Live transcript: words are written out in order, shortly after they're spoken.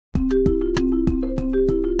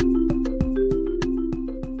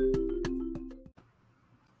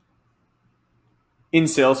In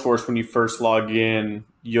Salesforce, when you first log in,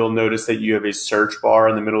 you'll notice that you have a search bar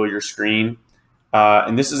in the middle of your screen.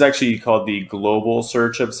 And this is actually called the Global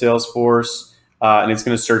Search of Salesforce, and it's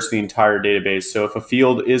going to search the entire database. So if a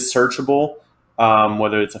field is searchable,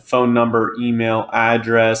 whether it's a phone number, email,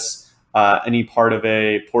 address, any part of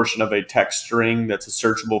a portion of a text string that's a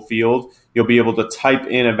searchable field, you'll be able to type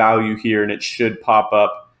in a value here and it should pop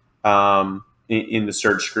up in the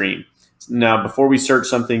search screen. Now, before we search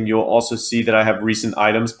something, you'll also see that I have recent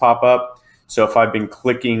items pop up. So if I've been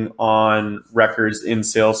clicking on records in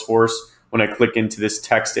Salesforce, when I click into this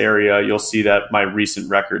text area, you'll see that my recent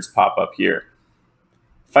records pop up here.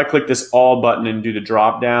 If I click this all button and do the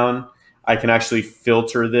drop down, I can actually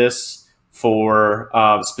filter this for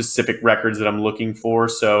specific records that I'm looking for.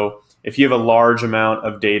 So if you have a large amount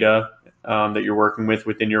of data that you're working with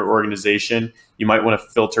within your organization, you might want to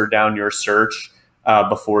filter down your search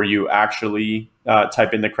before you actually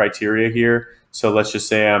type in the criteria here. So let's just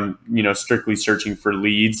say I'm strictly searching for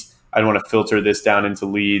leads. I'd want to filter this down into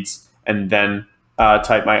leads and then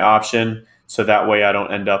type my option, so that way I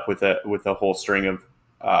don't end up with a whole string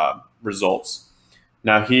of results.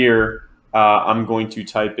 Now here I'm going to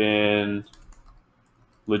type in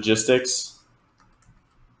logistics.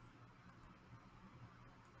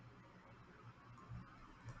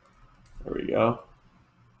 There we go.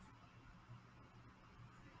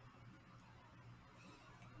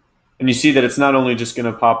 And you see that it's not only just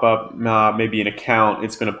going to pop up maybe an account,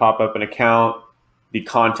 it's going to pop up an account, the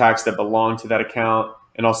contacts that belong to that account,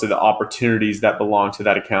 and also the opportunities that belong to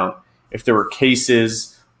that account. If there were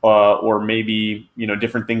cases or maybe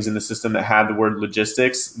different things in the system that had the word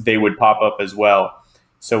logistics, they would pop up as well.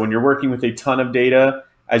 So when you're working with a ton of data,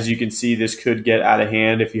 as you can see, this could get out of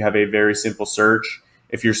hand if you have a very simple search.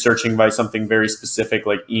 If you're searching by something very specific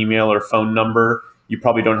like email or phone number, you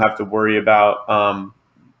probably don't have to worry about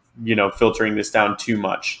filtering this down too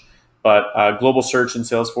much. But global search in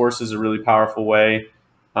Salesforce is a really powerful way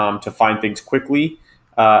to find things quickly,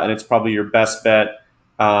 and it's probably your best bet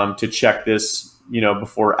to check this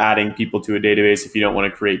before adding people to a database if you don't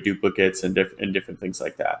want to create duplicates and different things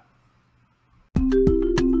like that.